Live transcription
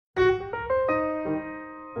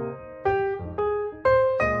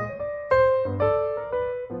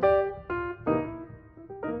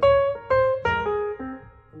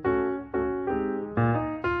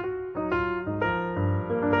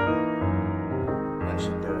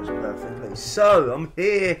should do us perfectly. So, I'm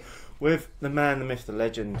here with the man, the myth, the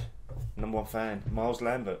legend, number one fan, Myles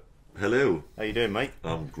Lambert. Hello. How you doing, mate?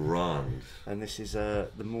 I'm grand. And this is the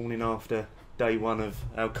morning after day one of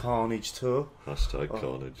our Carnage tour. Hashtag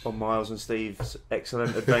Carnage. On Myles and Steve's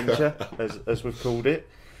excellent adventure, as we've called it.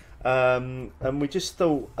 And we just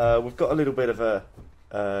thought we've got a little bit of the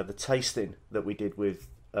tasting that we did with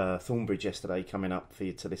Thornbridge yesterday coming up for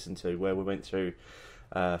you to listen to, where we went through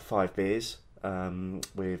 5 beers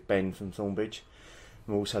with Ben from Thornbridge.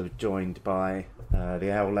 We're also joined by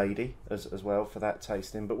the Owl Lady as well for that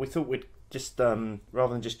tasting. But we thought we'd just,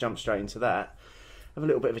 rather than just jump straight into that, have a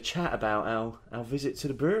little bit of a chat about our visit to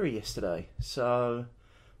the brewery yesterday. So,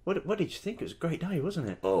 what did you think? It was a great day, wasn't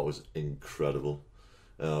it? Oh, it was incredible.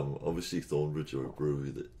 Obviously, Thornbridge are a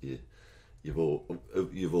brewery that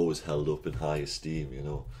you've always held up in high esteem, you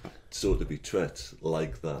know. So to be treated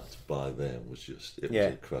like that by them was just, it was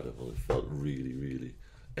incredible. It felt really, really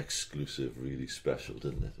exclusive, really special,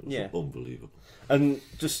 didn't it? It was unbelievable. And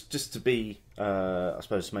just to be, I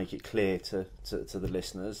suppose, to make it clear to the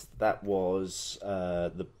listeners, that was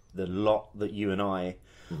the lot that you and I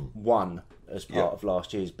won as part of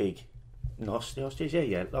last year's Big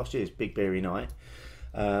Beery Night,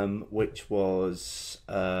 which was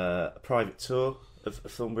a private tour of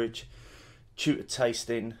Thornbridge, tutor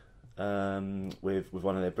tasting with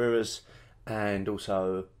one of their brewers, and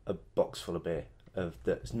also a box full of beer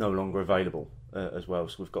that's no longer available as well.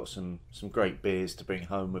 So we've got some great beers to bring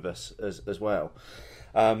home with us as well.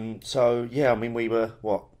 So yeah, I mean, we were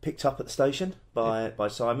picked up at the station by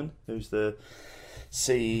Simon, who's the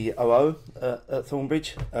COO at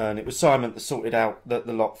Thornbridge, and it was Simon that sorted out the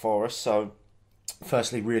lot for us. So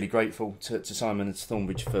firstly, really grateful to Simon and to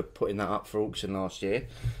Thornbridge for putting that up for auction last year.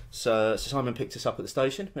 So Simon picked us up at the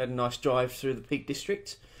station. We had a nice drive through the Peak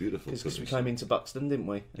District. Beautiful. Because we came into Buxton, didn't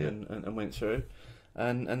we? Yeah. And went through.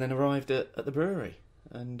 And then arrived at the brewery.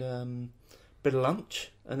 And bit of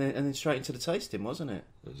lunch. And then straight into the tasting, wasn't it?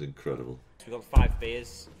 It was incredible. So we've got 5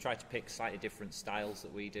 beers. Tried to pick slightly different styles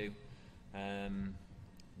that we do.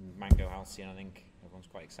 Mango Halcyon, I think everyone's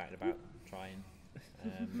quite excited about trying.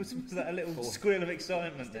 Was that a little squeal of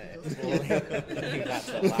excitement there? Keep that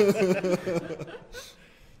till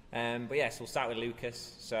last. But yes, we'll start with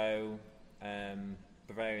Lukas. So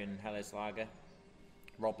Bavarian Helles Lager.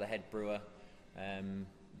 Rob, the head brewer.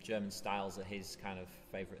 German styles are his kind of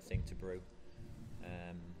favourite thing to brew.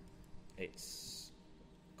 It's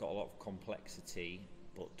got a lot of complexity,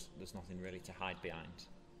 but there's nothing really to hide behind.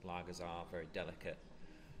 Lagers are very delicate.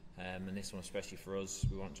 And this one, especially for us,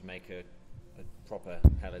 we want to make a proper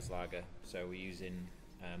Helles lager, so we're using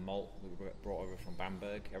malt that we brought over from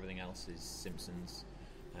Bamberg. Everything else is Simpsons,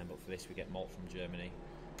 but for this we get malt from Germany.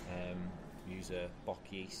 We use a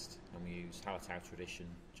Bock yeast, and we use Hallertau Tradition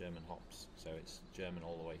German hops, so it's German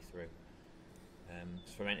all the way through.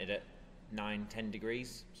 It's fermented at 9-10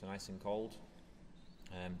 degrees, so nice and cold.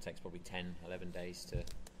 Takes probably 10-11 days to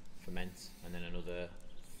ferment, and then another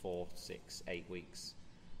 4, 6, 8 weeks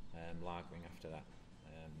lagering after that.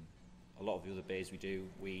 A lot of the other beers we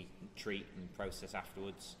treat and process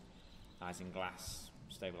afterwards, eyes in glass,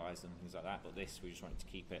 stabilise them, things like that. But this, we just wanted to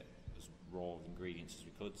keep it as raw with ingredients as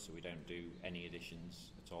we could, so we don't do any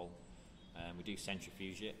additions at all. We do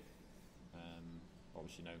centrifuge it,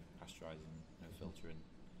 obviously no pasteurising, no filtering,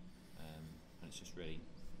 and it's just really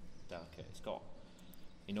delicate. It's got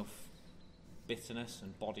enough bitterness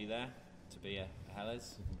and body there to be a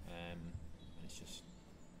Helles, and it's just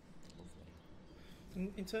lovely.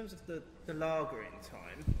 In terms of the lagering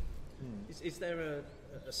time, is there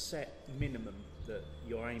a set minimum that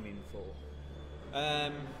you're aiming for?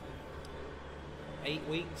 8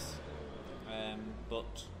 weeks,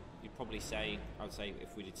 but you'd probably say, I would say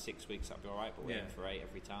if we did 6 weeks that'd be alright, but we aim for 8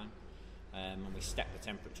 every time. And we step the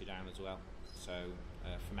temperature down as well, so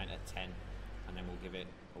ferment at 10, and then we'll give it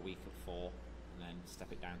a week at 4, and then step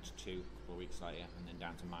it down to 2 a couple of weeks later, and then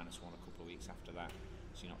down to -1 a couple of weeks after that.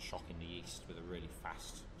 So you're not shocking the yeast with a really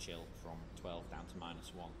fast chill from 12 down to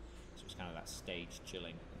 -1. So it's kind of that staged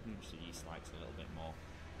chilling, which the yeast likes a little bit more,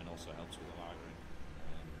 and also helps with the lagering.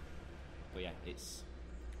 But yeah, it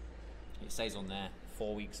stays on there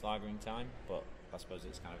 4 weeks lagering time, but I suppose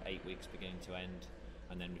it's kind of 8 weeks beginning to end,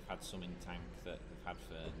 and then we've had some in tank that we've had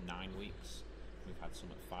for 9 weeks. We've had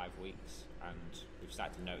some at 5 weeks, and we've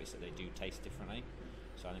started to notice that they do taste differently.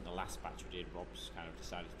 So I think the last batch we did, Rob's kind of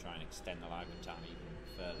decided to try and extend the lagering time even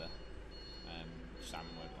further.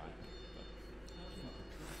 Salmon won't like,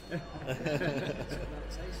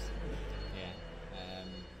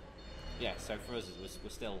 yeah. So for us, we're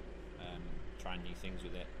still trying new things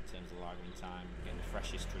with it in terms of lagering time, getting the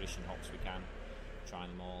freshest tradition hops we can,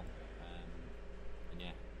 trying them all. And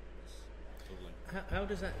yeah, it's lovely. How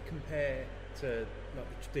does that compare to like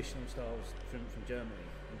the traditional styles from Germany?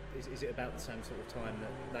 Is it about the same sort of time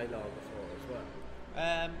that they lager for as well?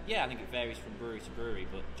 Yeah, I think it varies from brewery to brewery,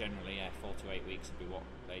 but generally, 4 to 8 weeks would be what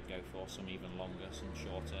they'd go for. Some even longer, some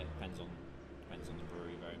shorter. It depends on the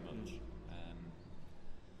brewery very much.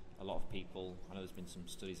 A lot of people, I know there's been some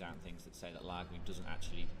studies out and things that say that lagering doesn't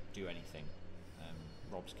actually do anything.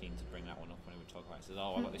 Rob's keen to bring that one up when we talk about it. He says,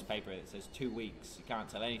 I've got this paper that says 2 weeks. You can't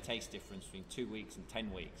tell any taste difference between 2 weeks and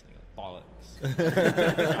 10 weeks. And he goes, bollocks.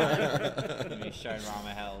 Give me showing around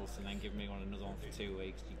my hells and then give me another one for 2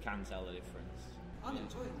 weeks. You can tell the difference. I'm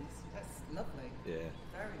enjoying this. That's lovely. Yeah.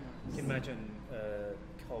 Very nice. You can imagine a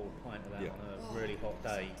cold pint of that on a really hot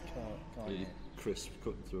day. Can't Really you? crisp,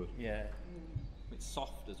 cutting through it. Yeah. It's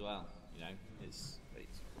soft as well, you know. It's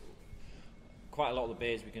quite a lot of the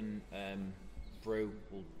beers we can brew.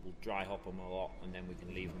 We'll dry hop them a lot, and then we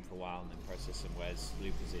can leave them for a while and then process them. Whereas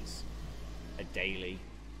Lukas is a daily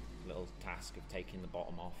little task of taking the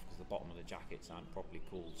bottom off, because the bottom of the jackets aren't properly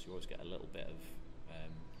cooled, so you always get a little bit of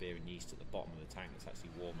beer and yeast at the bottom of the tank that's actually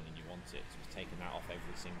warmer than you want it. So he's taking that off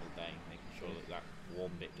every single day, making sure that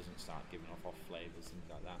warm bit doesn't start giving off flavours, things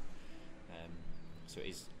like that. So it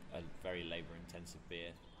is a very labour-intensive beer,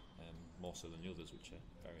 more so than the others, which are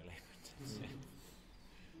very labour-intensive.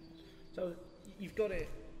 So you've got it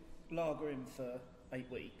lagering for 8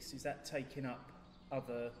 weeks. Is that taking up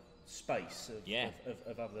other space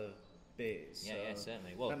of other beers? Yeah,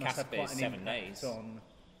 certainly. Well, that must cask have beer quite is an 7 impact days. on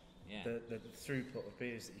Yeah, the throughput of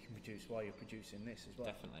beers that you can produce while you're producing this as well.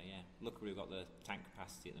 definitely. Yeah. Luckily, we've got the tank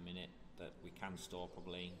capacity at the minute that we can store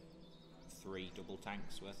probably 3 double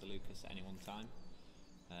tanks worth of Lukas at any one time.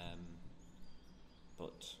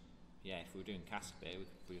 But yeah, if we were doing cask beer,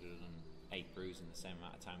 we would have done 8 brews in the same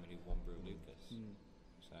amount of time we do 1 brew Lukas.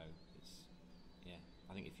 So it's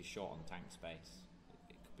I think if you're short on tank space,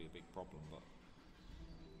 it could be a big problem, but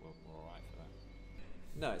we're all right for that.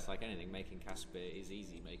 No, it's like anything. Making cask beer is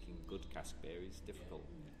easy. Making good cask beer is difficult.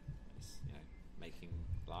 It's, making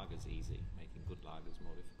lagers easy. Making good lagers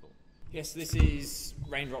more difficult. Yes, this is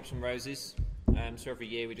Raindrops and Roses. So every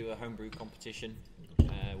year we do a homebrew competition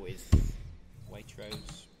with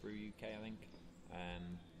Waitrose Brew UK, I think,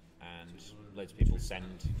 and loads of people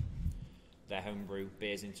send their homebrew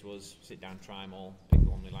beers into us. Sit down, try them all, pick the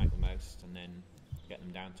one we like the most, and then get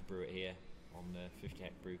them down to brew it here on the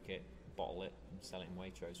 50-hect brew kit. Bottle it and sell it in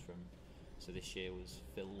Waitrose from. So this year was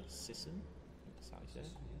Phil Sisson, I think that's how he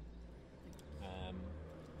says it.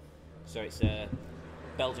 So it's a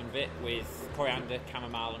Belgian vit with coriander,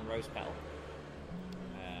 chamomile, and rose petal.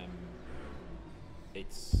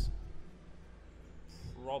 It's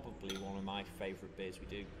probably one of my favourite beers we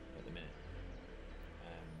do at the minute.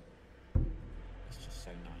 It's just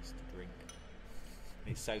so nice to drink.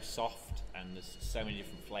 It's so soft, and there's so many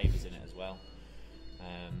different flavours in it as well.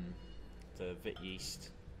 The vit yeast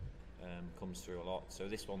comes through a lot. So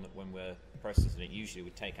this one, that when we're processing it, usually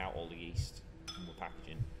we take out all the yeast when we're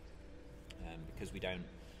packaging, because we don't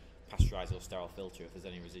pasteurise or sterile filter. If there's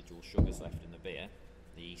any residual sugars left in the beer,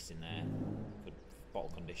 the yeast in there could bottle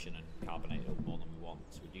condition and carbonate it up more than we want.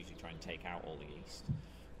 So we usually try and take out all the yeast.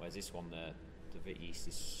 Whereas this one, the vit yeast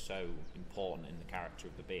is so important in the character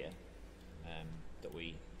of the beer that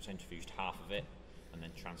we centrifuged half of it and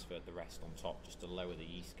then transferred the rest on top, just to lower the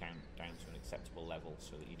yeast count down to an acceptable level,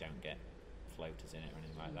 so that you don't get floaters in it or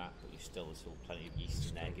anything like that, but there's still plenty of yeast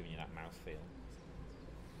in there giving you that mouthfeel.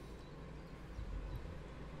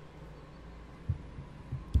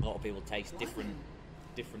 A lot of people taste different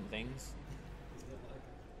things,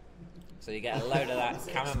 so you get a load of that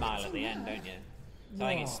chamomile at the end, don't you? So I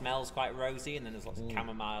think it smells quite rosy, and then there's lots of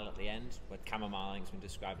chamomile at the end, where chamomile has been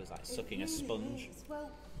described as like sucking a sponge. Is. Well,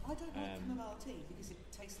 I don't like chamomile tea because it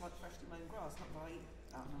tastes like freshly mown grass, not that I eat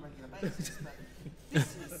that on a regular basis, but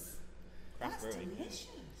this is Craft brewing. delicious.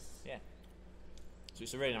 Yeah. So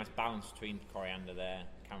it's a really nice balance between coriander there,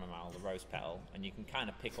 chamomile, the rose petal, and you can kind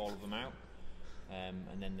of pick all of them out.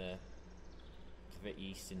 And then the vit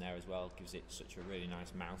yeast in there as well gives it such a really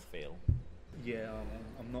nice mouthfeel. Yeah,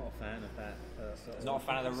 I'm not a fan of that. Not a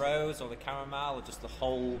fan of the rose or the chamomile, or just the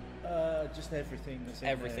whole. Just everything that's in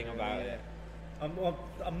Everything there, about yeah. it.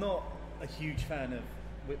 I'm not a huge fan of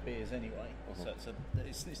wit beers anyway, so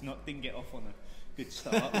it's not, didn't get off on a good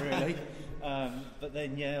start really. But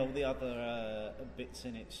then all the other bits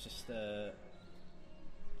in it's just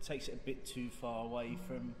takes it a bit too far away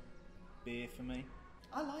from beer for me.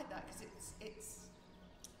 I like that because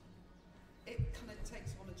it kind of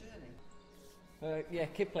takes you on a journey.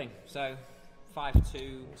 Kipling. So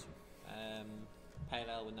 5.2 pale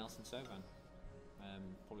ale with Nelson Sauvin.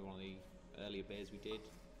 Probably one of the earlier beers we did.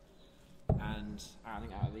 And I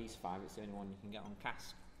think out of these 5, it's the only one you can get on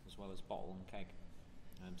cask as well as bottle and keg.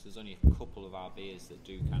 So there's only a couple of our beers that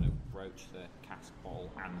do kind of broach the cask,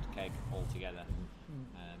 bottle and keg all together.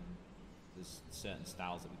 There's certain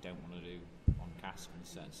styles that we don't want to do on cask, and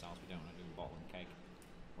certain styles we don't want to do in bottle and keg.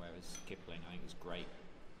 Whereas Kipling, I think, is great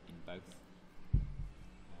in both.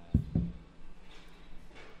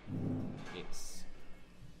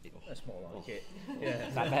 That's more like it. Yeah.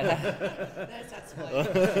 Is that better? There's that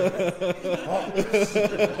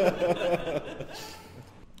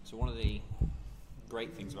So one of the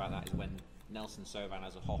great things about that is when Nelson Sauvin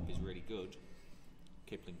as a hop is really good,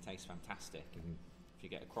 Kipling tastes fantastic. If you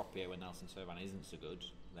get a crop beer where Nelson Sauvin isn't so good,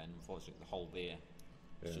 then unfortunately the whole beer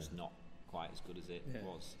is just not quite as good as it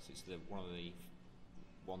was. So it's one of the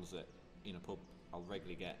ones that in a pub I'll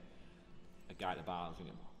regularly get a guy at the bar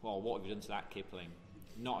thinking, well, what have you done to that Kipling?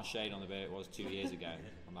 Not a shade on the beer it was 2 years ago.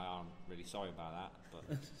 I'm like, I'm really sorry about that, but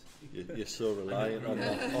You're so reliant on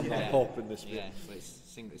that hop in this beer. yeah, but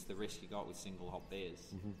it's the risk you got with single hop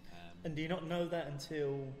beers. And do you not know that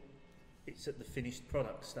until it's at the finished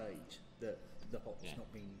product stage that the hop's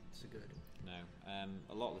not been so good? No,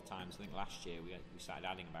 a lot of the times, I think last year we started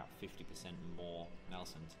adding about 50% more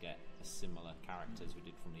Nelson to get a similar character as we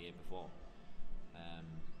did from the year before.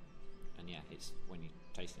 And yeah, it's when you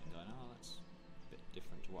taste it and going, oh, that's a bit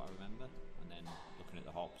different to what I remember. And then looking at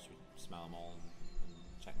the hops, we smell them all and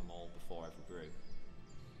check them all before every brew.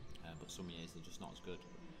 But some years they're just not as good.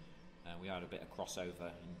 We had a bit of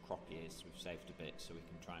crossover in crop years, so we've saved a bit so we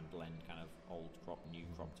can try and blend kind of old crop and new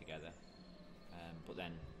crop together. But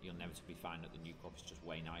then you'll inevitably find that the new crop is just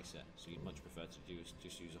way nicer, so you'd much prefer to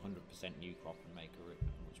just use 100% new crop and make a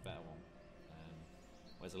much better one.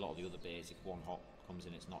 Whereas a lot of the other beers, if one hop comes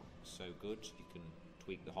in it's not so good, you can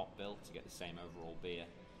tweak the hop bill to get the same overall beer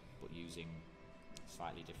but using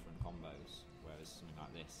slightly different combos, whereas something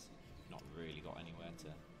like this you've not really got anywhere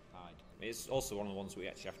to hide. It's also one of the ones we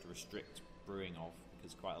actually have to restrict brewing of,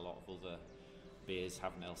 because quite a lot of other beers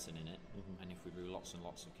have Nelson in it, and if we brew lots and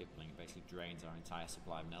lots of Kipling, it basically drains our entire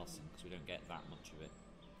supply of Nelson, because we don't get that much of it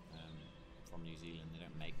from New Zealand. They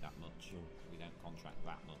don't make that much. We don't contract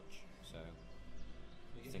that much, so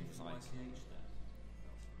things like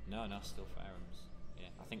no, still Farehams. Yeah,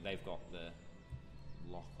 I think they've got the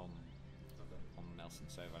lock on Nelson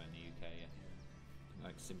Sauvin in the UK. Yeah,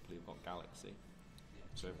 like Simply have got Galaxy,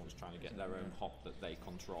 so everyone's trying to get their own hop that they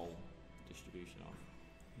control distribution of.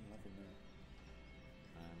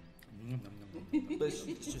 But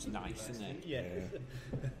it's just nice, isn't it? Yeah.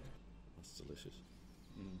 That's delicious.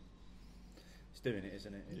 It's doing it,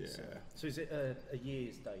 isn't it? It's, so is it a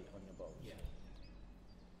year's date on your bottles? Yeah.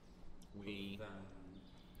 We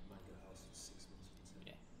Mango Halcyon 6 months.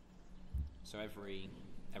 yeah. So every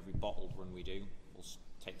bottled run we do, we'll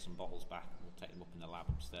take some bottles back. We'll take them up in the lab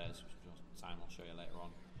upstairs, which Simon will show you later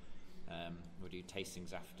on. We'll do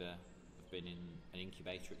tastings after we've been in an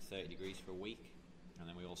incubator at 30 degrees for a week, and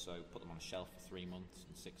then we also put them on a shelf for 3 months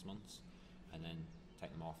and 6 months, and then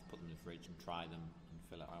take them off, put them in the fridge, and try them and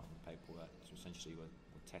fill it out on the paperwork. So essentially, we're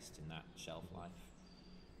testing that shelf life.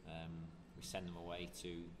 We send them away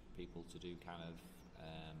to people to do kind of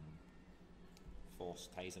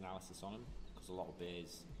forced haze analysis on them, because a lot of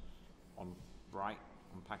beers on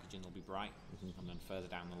packaging they'll be bright, and then further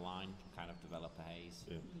down the line you'll kind of develop a haze.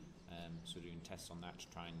 So we're doing tests on that to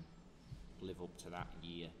try and live up to that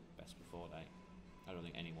year best before date. I don't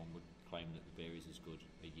think anyone would claim that the beer is as good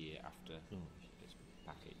a year after it's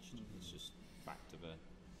packaged. It's just fact of a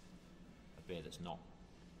beer that's not.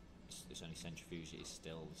 It's only centrifuged. It's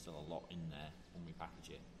still a lot in there when we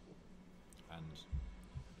package it, and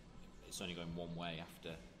it's only going one way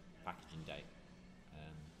after packaging date.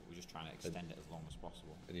 But we're just trying to extend it as long as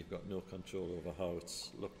possible. And you've got no control over how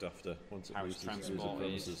it's looked after once it How leaves it's the transported,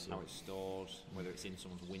 premises, so. how it's stored, whether it's in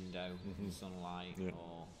someone's window in sunlight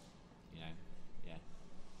or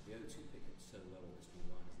The O2 pickup's so low on this new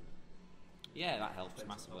line, isn't it? Yeah, that helps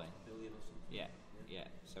massively. $1 billion or something. Yeah.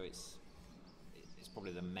 So it's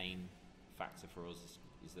probably the main factor for us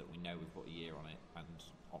is that we know we've got a year on it, and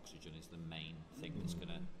oxygen is the main thing that's going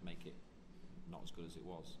to make it not as good as it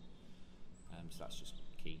was. So that's just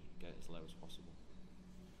key. Get it as low as possible.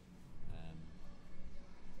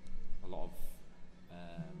 A lot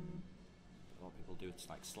of people do it's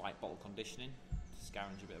like slight bottle conditioning to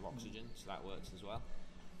scavenge a bit of oxygen, so that works as well.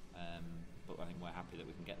 But I think we're happy that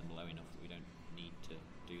we can get them low enough that we don't need to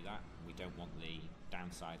do that. We don't want the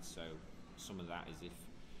downsides, so some of that is if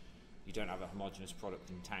you don't have a homogeneous product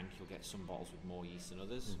in tank, you'll get some bottles with more yeast than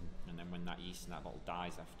others, and then when that yeast in that bottle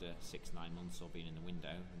dies after 6-9 months or being in the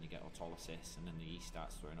window, then you get autolysis, and then the yeast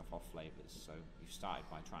starts throwing off flavours. So you've started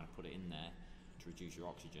by trying to put it in there to reduce your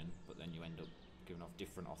oxygen, but then you end up giving off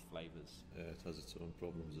different off flavours. Yeah, it has its own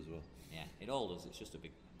problems as well. Yeah, it all does. It's just a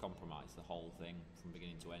big compromise. The whole thing from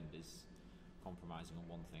beginning to end is compromising on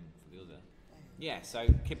one thing for the other. Yeah, so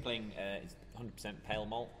Kipling is 100% pale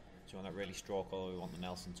malt, so we want that really straw colour, we want the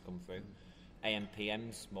Nelson to come through.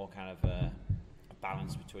 AMPM's more kind of a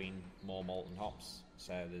balance between more malt and hops.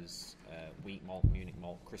 So there's wheat malt, Munich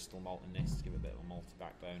malt, crystal malt in this to give it a bit of a malty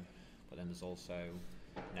backbone. But then there's also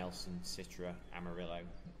Nelson, Citra, Amarillo,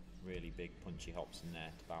 really big punchy hops in there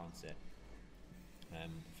to balance it.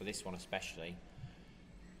 For this one especially,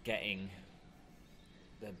 getting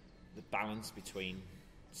the balance between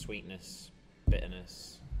sweetness,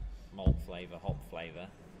 bitterness, malt flavour, hop flavour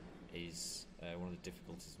is one of the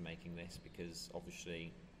difficulties of making this, because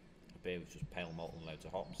obviously a beer with just pale malt and loads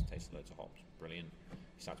of hops, tastes loads of hops, brilliant.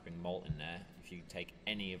 You start to bring malt in there. If you take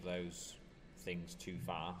any of those things too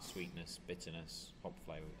far, sweetness, bitterness, hop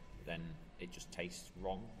flavour, then it just tastes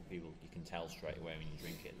wrong. You can tell straight away when you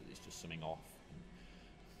drink it that it's just something off.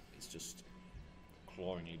 It's just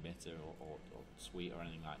cloyingly bitter or sweet or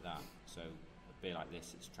anything like that. So a beer like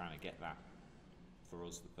this, it's trying to get that, for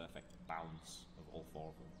us, the perfect balance of all four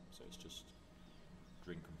of them. So it's just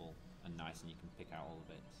drinkable and nice, and you can pick out all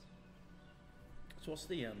the bits. So what's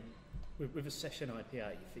the with a session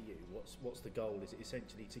IPA for you? What's the goal? Is it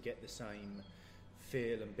essentially to get the same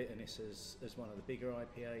feel and bitterness as one of the bigger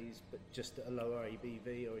IPAs, but just at a lower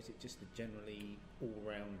ABV, or is it just a generally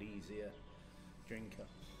all-round easier drinker?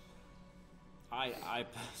 I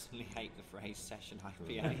personally hate the phrase session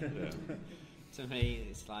IPA. To me,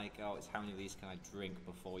 it's like, it's how many of these can I drink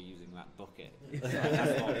before using that bucket?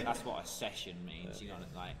 That's what a session means, you know.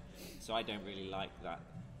 Like, so I don't really like that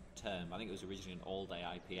term. I think it was originally an all-day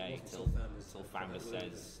IPA until Founder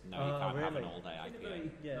says no, you can't have an all-day IPA.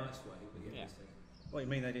 Nice way, but Yeah. What you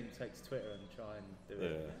mean they didn't take to Twitter and try and do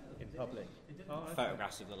it in public? Okay.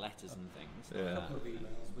 Photographs of the letters and things. Yeah. a couple of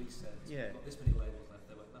emails we said, Yeah. got this many labels left,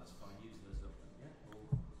 they went, that's fine, use those up.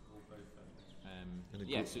 Yeah, all very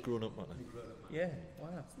fair. So grown up, man. Yeah,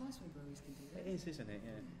 wow. It's nice when breweries can do that. It is, isn't it?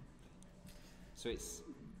 Yeah. So it's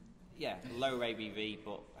lower ABV,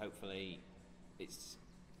 but hopefully it's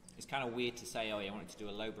kind of weird to say, I wanted to do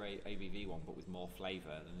a low ABV one, but with more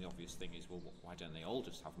flavour. Then the obvious thing is, well, why don't they all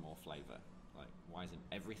just have more flavour? Like, why isn't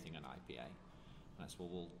everything an IPA? And that's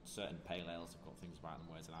certain pale ales have got things about them,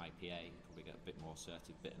 whereas an IPA you probably get a bit more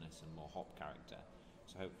assertive bitterness and more hop character.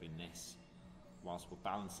 So hopefully in this, whilst we're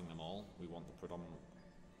balancing them all, we want the predominant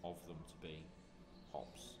of them to be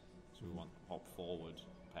hops. So we want hop forward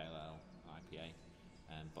pale ale IPA,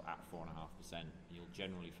 but at 4.5%. You'll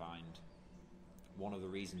generally find one of the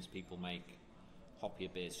reasons people make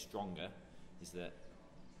hoppier beers stronger is that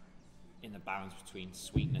in the balance between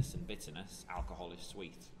sweetness and bitterness, alcohol is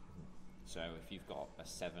sweet. So if you've got a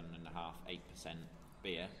 7.5%, 8%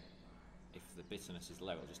 beer, if the bitterness is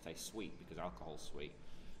low, it'll just taste sweet because alcohol's sweet.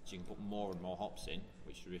 So you can put more and more hops in,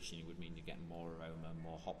 which traditionally would mean you get more aroma,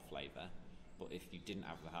 more hop flavour. But if you didn't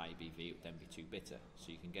have the high ABV, it would then be too bitter.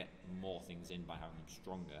 So you can get more things in by having them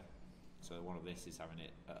stronger. So one of this is having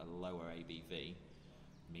it at a lower ABV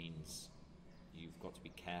means you've got to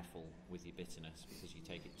be careful with your bitterness, because you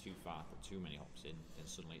take it too far, put too many hops in, then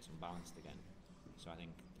suddenly it's unbalanced again. So I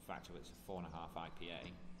think the fact that it's a 4.5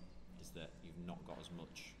 IPA is that you've not got as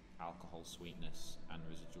much alcohol sweetness and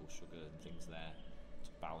residual sugar and things there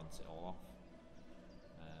to balance it all off.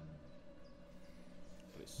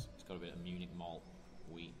 But it's got a bit of Munich malt,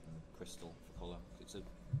 wheat and crystal for colour. It's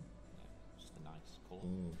just a nice colour.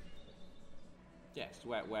 Yeah, so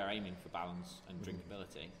we're aiming for balance and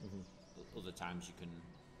drinkability. Other times you can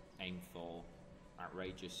aim for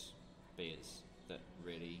outrageous beers that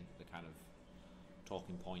really the kind of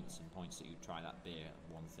talking points and points that you try that beer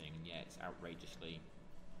one thing, and it's outrageously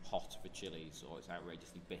hot for chilies, or it's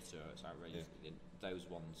outrageously bitter, or it's outrageously those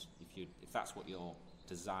ones. If that's what you're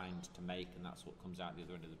designed to make, and that's what comes out the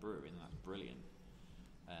other end of the brewery, then that's brilliant.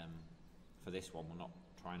 For this one, we're not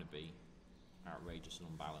trying to be outrageous and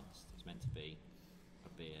unbalanced. It's meant to be a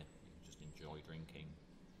beer you just enjoy drinking,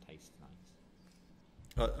 tastes nice.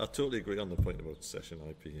 I totally agree on the point about session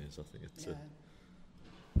IPAs. I think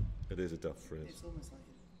it is a daft phrase. It's almost like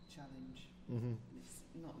a challenge. It's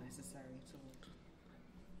not necessary at all.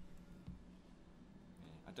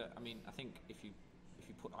 I think if you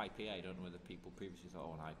put IPA, I don't know whether people previously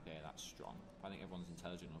thought, an IPA, that's strong. I think everyone's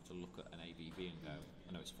intelligent enough to look at an ABV and go,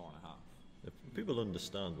 I know it's 4.5. If people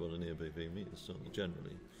understand what an ABV means,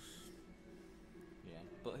 generally. Yeah,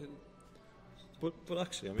 but who? But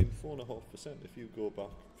actually, I mean, 4.5%. If you go back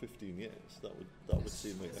 15 years, that would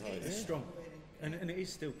seem like a high. It's strong, and it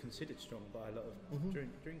is still considered strong by a lot of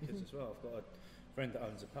drinkers as well. I've got friend that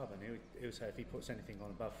owns a pub, and he'll say if he puts anything on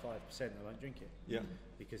above 5%, they won't drink it. Yeah.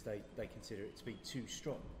 Because they consider it to be too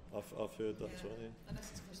strong. I've heard that as well. Yeah.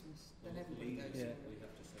 Unless it's Christmas, then everybody goes. Yeah. We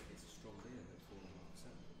have to say it's a strong beer at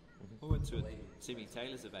 4.5%. I went to a Timmy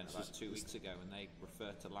Taylor's event about 2 weeks ago, and they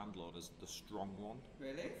referred to Landlord as the strong one.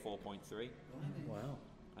 Really? 4.3. Wow.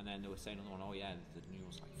 And then they were saying another one, oh yeah, the new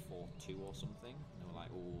one's like 4.2 or something. And they were like,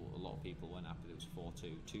 oh, a lot of people weren't happy that it was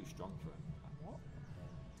 4.2, too strong for them. Like, what?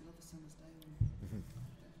 Another summer's day.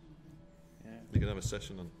 Yeah. You can have a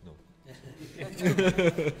session on no.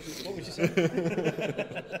 What would you say?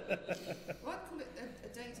 Well, I'd call it a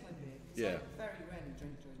daytime beer. Yeah. I very rarely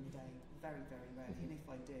drink during the day. Very, very rarely. And if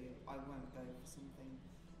I do, I won't go for something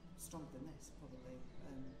stronger than this, probably.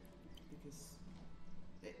 Because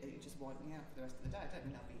it just wipe me out for the rest of the day. I don't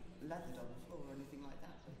mean I'll be leathered on the floor or anything like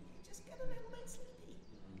that, but you just get a little bit sleepy.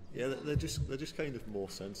 Yeah, they're just kind of more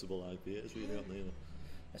sensible IPAs, really, aren't they? You know?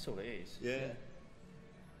 That's all it is. Yeah.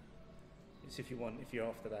 It's if you're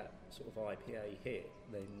after that sort of IPA hit,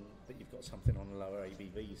 then but you've got something on a lower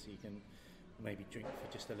ABV, so you can maybe drink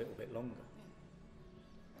for just a little bit longer,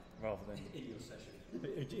 rather than In your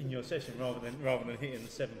session. in your session, rather than hitting the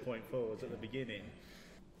 7.4s at the beginning.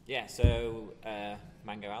 Yeah, so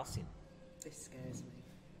Mango Halcyon. This scares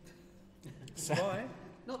me. So, Why?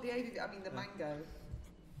 Not the ABV, I mean the mango.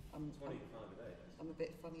 I'm 25 a day. I'm a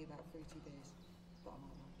bit funny about fruity beers, but I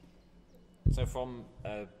might like it. so from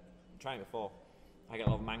trying it before, I get a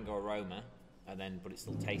lot of mango aroma, but it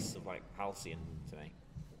still tastes of like Halcyon to me.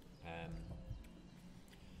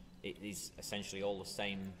 It is essentially all the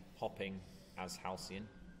same hopping as Halcyon.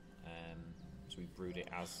 So we brewed it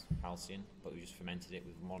as Halcyon, but we just fermented it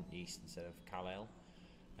with Mont yeast instead of Cal Ale,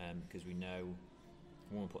 because we know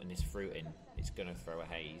when we're putting this fruit in, it's going to throw a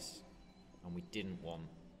haze, and we didn't want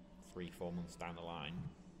 3-4 months down the line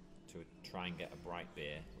to try and get a bright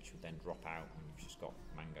beer, which would then drop out, and you've just got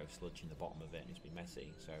mango sludge in the bottom of it, and it's been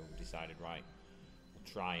messy. So we decided, right,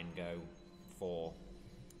 we'll try and go for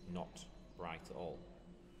not bright at all.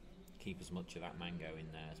 Keep as much of that mango in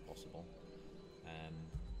there as possible,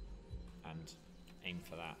 and aim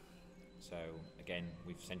for that. So again,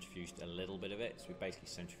 we've centrifuged a little bit of it. So we basically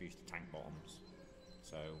centrifuged the tank bottoms,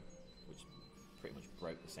 which pretty much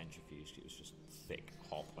broke the centrifuge. It was just thick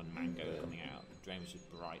hop and mango coming out. The drain was just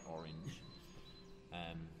bright orange.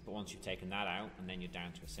 But once you've taken that out, and then you're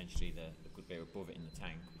down to essentially the good beer above it in the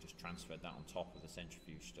tank, we just transferred that on top of the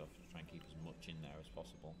centrifuge stuff to try and keep as much in there as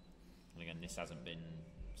possible. And again, this hasn't been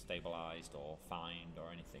stabilised or fined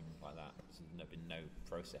or anything like that. There's been no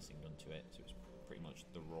processing done to it, so it's pretty much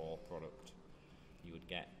the raw product you would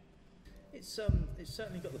get. It's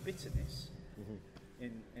certainly got the bitterness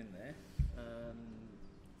in there.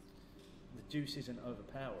 The juice isn't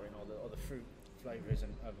overpowering, or the fruit flavour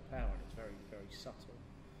isn't overpowering. It's very, very subtle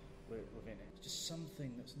within it. It's just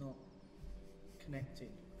something that's not connected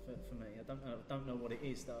for me. I don't know what it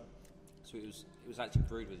is though. So it was actually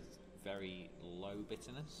brewed with very low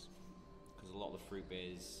bitterness, because a lot of the fruit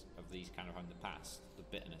beers of these kind of in the past, the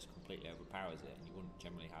bitterness completely overpowers it, and you wouldn't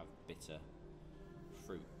generally have bitter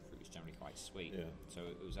fruit. Fruit is generally quite sweet. Yeah. So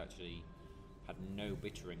it was actually had no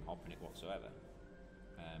bittering hop in it whatsoever.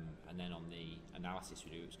 And then on the analysis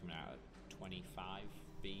we do, it was coming out at 25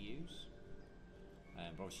 BUs.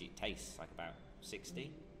 But obviously it tastes like about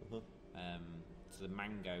 60. So the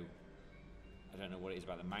mango, I don't know what it is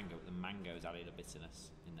about the mango, but the mango's added a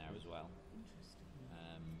bitterness in there as well.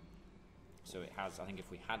 So it has, I think if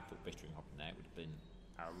we had put bittering hop in there, it would have been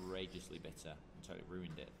outrageously bitter and totally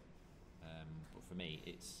ruined it. But for me,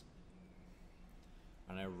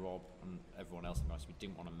 I know Rob and everyone else in the house, we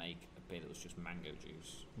didn't want to make a beer that was just mango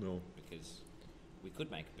juice. No. Because we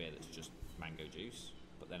could make a beer that's just mango juice,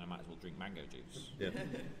 but then I might as well drink mango juice. Yeah.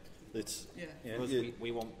 It's Because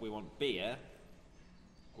we want beer,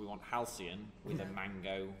 we want Halcyon with a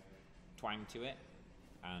mango twang to it,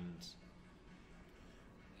 and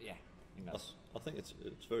I think that's. I think it's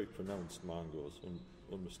very pronounced mangoes,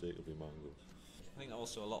 unmistakably mangoes. I think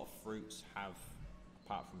also a lot of fruits have,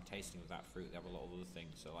 apart from tasting of that fruit, they have a lot of other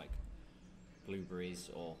things. So like blueberries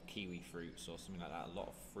or kiwi fruits or something like that. A lot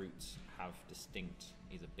of fruits have distinct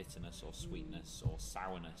either bitterness or sweetness or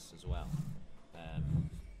sourness as well.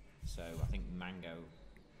 So I think mango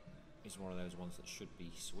is one of those ones that should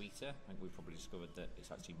be sweeter. I think we've probably discovered that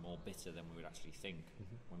it's actually more bitter than we would actually think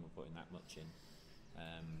when we're putting that much in.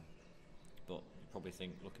 But you probably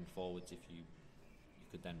think, looking forwards, if you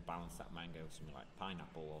could then balance that mango with something like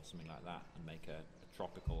pineapple or something like that and make a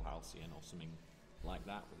tropical Halcyon or something like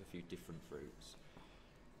that with a few different fruits.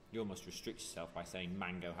 You almost restrict yourself by saying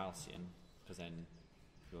mango Halcyon, because then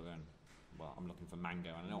you're going, well, I'm looking for mango,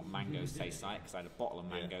 and I know what mangoes taste like because I had a bottle of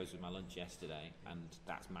mangoes with my lunch yesterday, and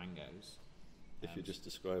that's mangoes. If you just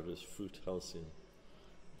describe it as fruit halcyon.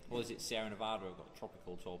 Or is it Sierra Nevada? I've got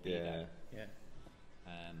tropical torpedo. Yeah.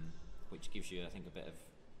 Which gives you, I think, a bit of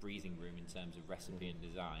breathing room in terms of recipe and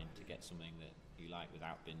design to get something that you like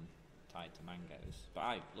without being tied to mangoes. But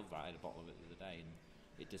I love that. I had a bottle of it the other day, and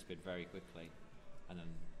it disappeared very quickly, and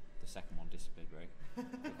then the second one disappeared very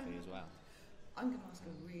quickly as well. I'm going to ask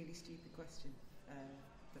a really stupid question,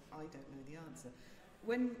 but I don't know the answer.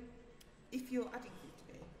 If you're adding fruit to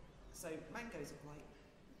beer, so mangoes are quite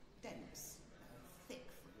dense, thick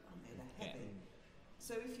fruit, aren't they? They're heavy. Yeah.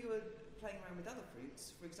 So if you were playing around with other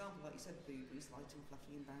fruits, for example, like you said, blueberries, light and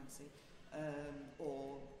fluffy and bouncy,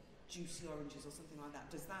 or juicy oranges or something like that,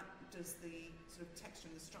 does the sort of texture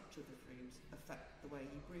and the structure of the fruit affect the way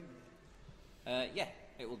you brew with it? Yeah,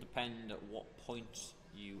 it will depend at what point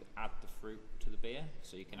you add the fruit to the beer.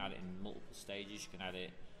 So you can add it in multiple stages. You can add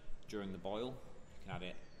it during the boil, you can add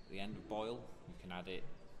it at the end of boil, you can add it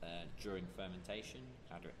during fermentation, you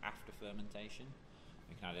can add it after fermentation,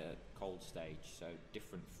 you can add it at cold stage. So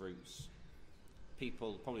different fruits.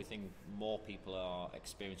 People probably think more people are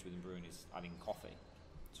experienced with in brewing is adding coffee.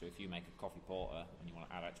 So if you make a coffee porter and you want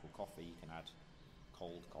to add actual coffee, you can add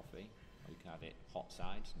cold coffee, or you can add it hot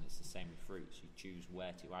side, and it's the same with fruits. You choose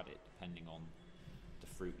where to add it depending on the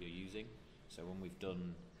fruit you're using. So when we've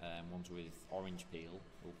done ones with orange peel,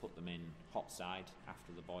 we'll put them in hot side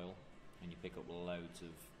after the boil, and you pick up loads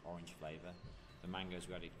of orange flavour. The mangoes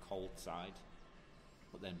we added cold side,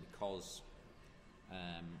 but then because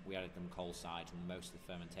we added them cold side and most of the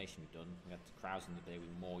fermentation we've done, we had to krausen the beer with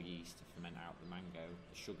more yeast to ferment out the mango,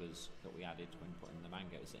 the sugars that we added when putting the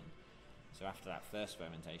mangoes in. So after that first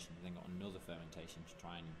fermentation, we then got another fermentation to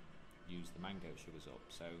try and use the mango sugars up.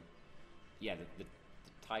 So yeah, the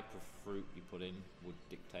type of fruit you put in would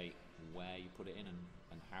dictate where you put it in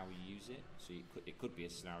and how you use it. So it could be a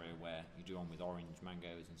scenario where you do one with orange,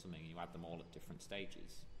 mangoes and something, and you add them all at different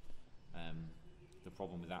stages. The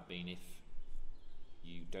problem with that being if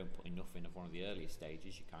you don't put enough in of one of the earlier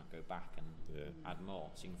stages, you can't go back and add more.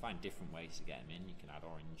 So you can find different ways to get them in. You can add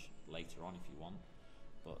orange later on if you want,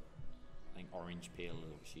 but I think orange peel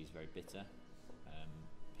obviously is very bitter,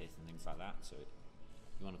 pith and things like that. So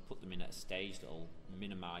you want to put them in at a stage that will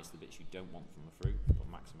minimise the bits you don't want from the fruit, but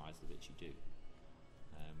maximise the bits you do.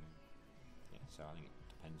 So I think it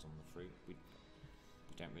depends on the fruit. We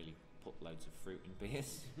don't really put loads of fruit in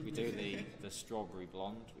beers. We do the strawberry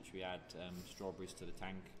blonde, which we add strawberries to the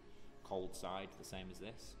tank, cold side, the same as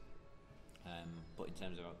this. But in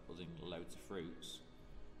terms of putting loads of fruits,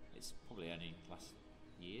 it's probably only last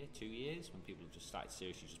year, 2 years, when people have just started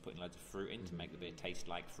seriously just putting loads of fruit in to make the beer taste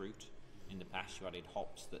like fruit. In the past, you added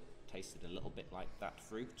hops that tasted a little bit like that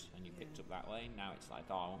fruit, and you picked up that way. Now it's like,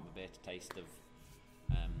 I want my beer to taste of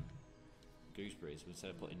gooseberries. Instead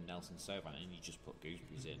of putting Nelson Sauvin in, you just put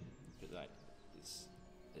gooseberries in. But like,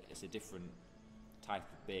 it's a different type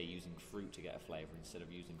of beer using fruit to get a flavour instead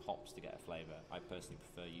of using hops to get a flavour. I personally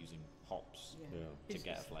prefer using hops to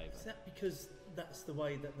get a flavour. Is that because that's the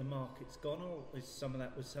way that the market's gone, or was some of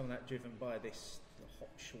that driven by this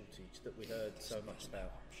hop shortage that we heard so much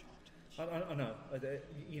about? I know,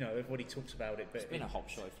 everybody talks about it, but it's been a hop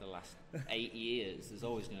shortage for the last 8 years. There's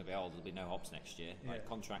always going to be, there'll be no hops next year. Like,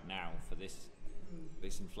 contract now for this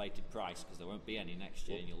inflated price because there won't be any next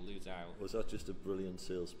year, and you'll lose out. Was that just a brilliant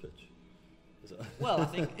sales pitch? Well, I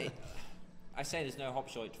think I say there's no hop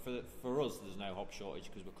shortage for us. There's no hop shortage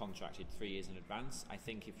because we're contracted 3 years in advance. I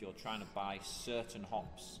think if you're trying to buy certain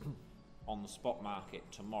hops on the spot market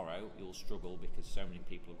tomorrow, you'll struggle because so many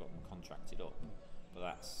people have got them contracted up. But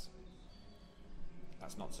that's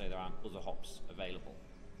not to say there aren't other hops available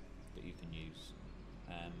that you can use,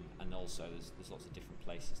 and also there's lots of different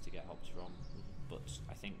places to get hops from. But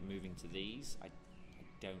I think moving to these, I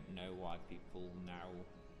don't know why people now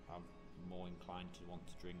are more inclined to want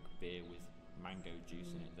to drink beer with mango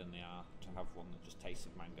juice in it than they are to have one that just tastes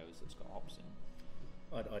of mangoes that's got hops in.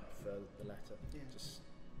 I'd prefer the latter. Just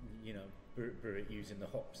brew it using the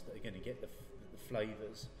hops that are going to get the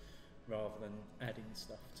flavours, rather than adding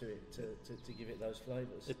stuff to it to give it those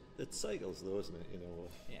flavours. It cycles though, isn't it?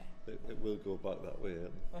 It will go back that way.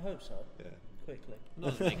 I hope so. Yeah. Quickly.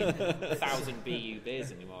 Not making 1,000 BU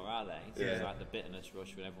beers anymore, are they? So it's like the bitterness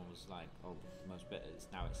rush when everyone was like, the most bitters.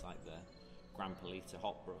 Now it's like the gram per litre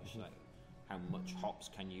hop rush. Like, how much hops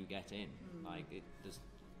can you get in? Like,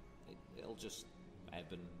 it'll just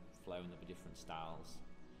ebb and flow, and there'll be different styles.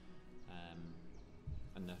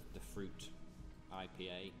 And the fruit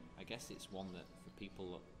IPA, I guess it's one that for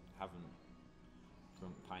people that haven't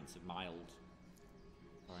drunk pints of mild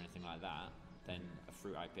or anything like that, then a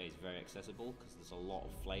fruit IPA is very accessible because there's a lot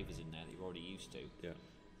of flavours in there that you're already used to,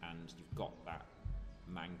 and you've got that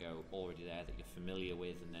mango already there that you're familiar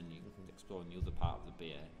with, and then you're exploring the other part of the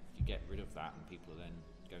beer. If you get rid of that and people are then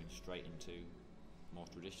going straight into more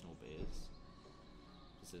traditional beers,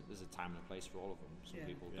 there's a time and a place for all of them. Some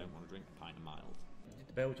people don't want to drink a pint of mild. You did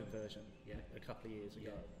the Belgian version a couple of years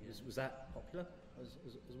ago. Was that popular as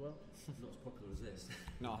well? Not as popular as this.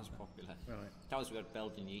 Not as popular. Right. That was, we had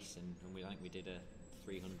Belgian yeast, and I think we did a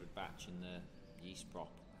 300 batch in the yeast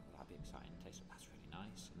prop. That'd be exciting. That's really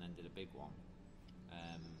nice. And then did a big one. I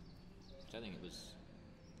don't think it was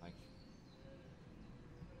like.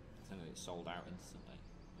 I think it sold out instantly.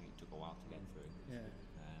 I think it took a while to get through. Yeah.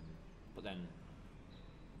 But then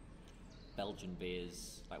Belgian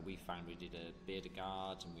beers, like we found, we did a beer de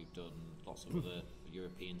garde, and we've done lots of other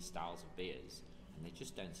European styles of beers, and they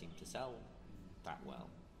just don't seem to sell that well,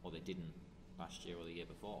 or they didn't last year or the year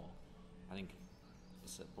before. I think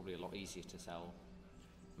it's probably a lot easier to sell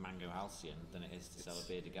Mango Halcyon than it is to sell a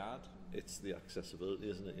beer de garde. It's the accessibility,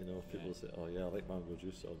 isn't it? You know, if people say, "Oh yeah, I like mango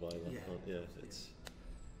juice, I'll buy that."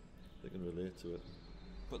 They can relate to it.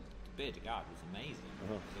 But the beer de garde was amazing. It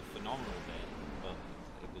was a phenomenal beer, but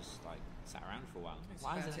it was like sat around for a while. It's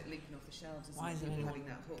Why about is it leaking off the shelves, isn't why it? is it People anyone having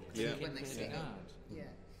that hook drinking when they beer see de it. garde?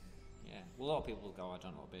 Yeah. Well, a lot of people will go, I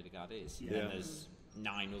don't know what beer de garde is. Yeah. And then there's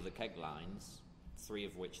 9 other keg lines, 3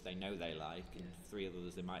 of which they know they like, and 3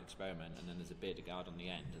 others they might experiment, and then there's a beer de garde on the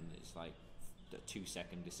end, and it's like a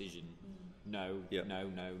 2-second decision. No, no,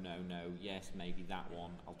 yes, maybe that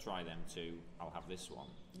one. I'll try them too. I'll have this one.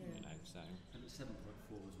 Yeah. You know, so. And it's 7.4 as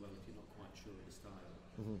well, if you're not quite sure of the style.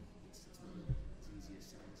 It's not as easy as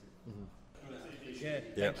sounds it. Yeah,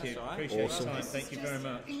 thank you. That's all right. Appreciate Awesome. your time. Thank you very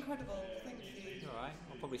much. Incredible. Thank you. All right,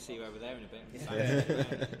 I'll probably see you over there in a bit.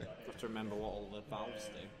 Have to remember what all the valves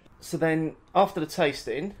do. So then, after the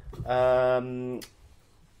tasting, what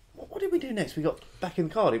did we do next? We got back in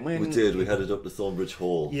the car, didn't we? We did. We headed up to Thornbridge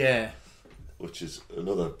Hall, Yeah, which is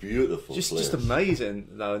another beautiful place. just amazing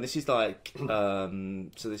though. And this is like,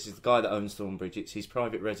 so this is the guy that owns Thornbridge. It's his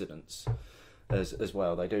private residence as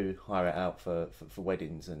well. They do hire it out for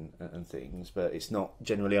weddings and things, but it's not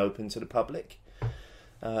generally open to the public.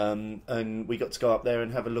 And we got to go up there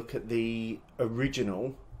and have a look at the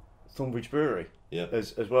original Thornbridge Brewery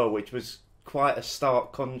as well, which was quite a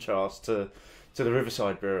stark contrast to the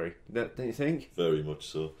Riverside Brewery, don't you think? Very much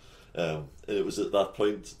so. It was at that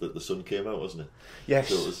point that the sun came out, wasn't it? Yes.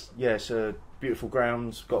 So it was... Yes, beautiful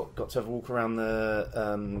grounds. Got to have a walk around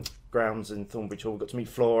the grounds in Thornbridge Hall. Got to meet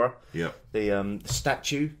Flora. Yeah. The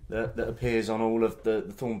statue that appears on all of the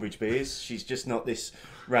Thornbridge beers. She's just not this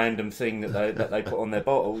random thing that they put on their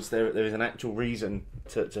bottles. There is an actual reason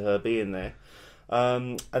to her being there.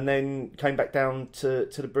 And then came back down to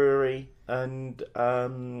the brewery, and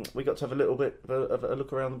we got to have a little bit of a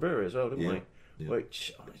look around the brewery as well, didn't we? Yeah.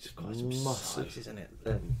 Which it's quite some Massive. size, isn't it?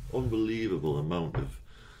 Unbelievable amount of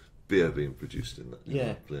beer being produced in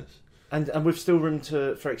that place. And we've still room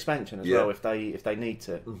for expansion as Yeah. well if they need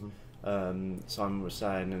to. Simon was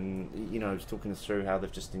saying, and he was talking us through how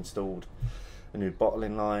they've just installed a new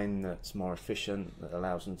bottling line that's more efficient, that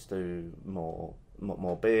allows them to do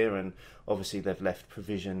more beer, and obviously they've left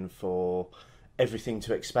provision for everything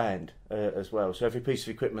to expand as well. So every piece of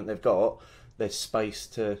equipment they've got, there's space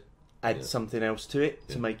to add something else to it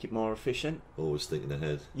to make it more efficient. Always thinking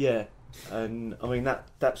ahead. Yeah, and I mean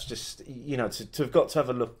that's just to have got to have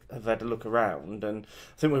had a look around, and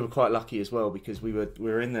I think we were quite lucky as well because we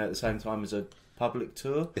were in there at the same time as a public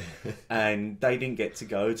tour, and they didn't get to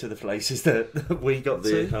go to the places that we got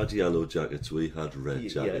They to. had yellow jackets, we had red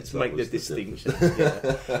jackets. To That make the was distinction.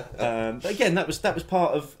 difference. But again, that was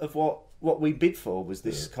part of what we bid for, was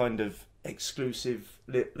this kind of exclusive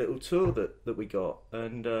little tour that we got,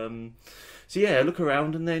 and so look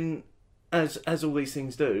around, and then as all these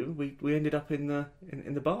things do, we ended up in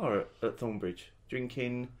the bar at Thornbridge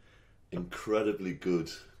drinking Incredibly good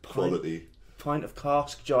quality, pint of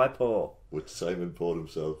cask Jaipur. which Simon poured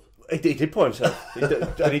himself. He did pour himself,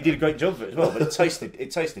 and he did a great job of it as well. But it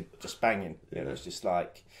tasted just banging. You know, it's just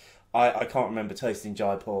like I can't remember tasting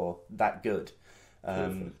Jaipur that good.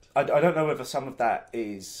 I don't know whether some of that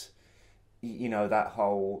is, that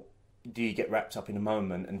whole, do you get wrapped up in a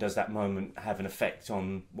moment, and does that moment have an effect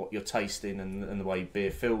on what you're tasting and the way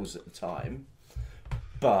beer feels at the time?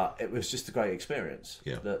 But it was just a great experience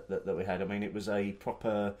that we had. I mean, it was a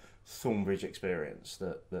proper Thornbridge experience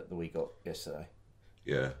that we got yesterday.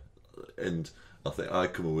 Yeah, and I think I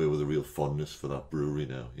come away with a real fondness for that brewery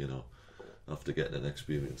now. after getting an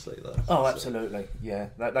experience like that. Oh, So, absolutely, yeah.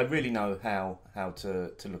 They really know how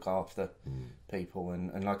to look after people,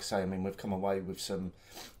 and like I say, I mean, we've come away with some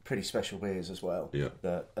pretty special beers as well. Yeah.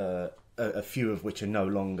 That a few of which are no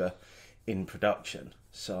longer in production,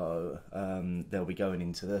 so they'll be going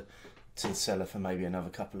into the cellar for maybe another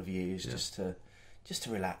couple of years, just to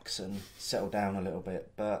relax and settle down a little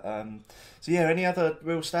bit. But so yeah, any other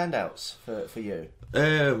real standouts for you?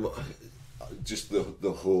 Just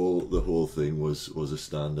the whole thing was a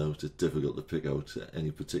standout. It's difficult to pick out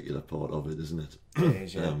any particular part of it, isn't it? It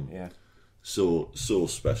is, yeah, yeah. So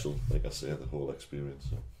special, like I say, the whole experience.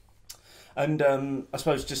 So. And I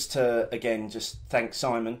suppose just to again just thank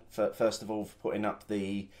Simon for first of all for putting up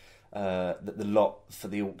the lot for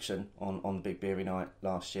the auction on Big Beery Night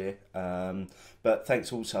last year. But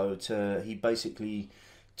thanks also to, he basically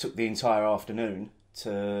took the entire afternoon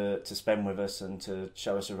to spend with us and to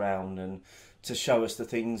show us around and to show us the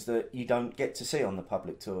things that you don't get to see on the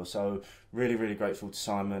public tour. So really, really grateful to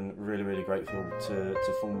Simon, really, really grateful to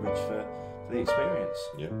Thornbridge for the experience.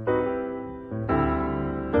 Yeah.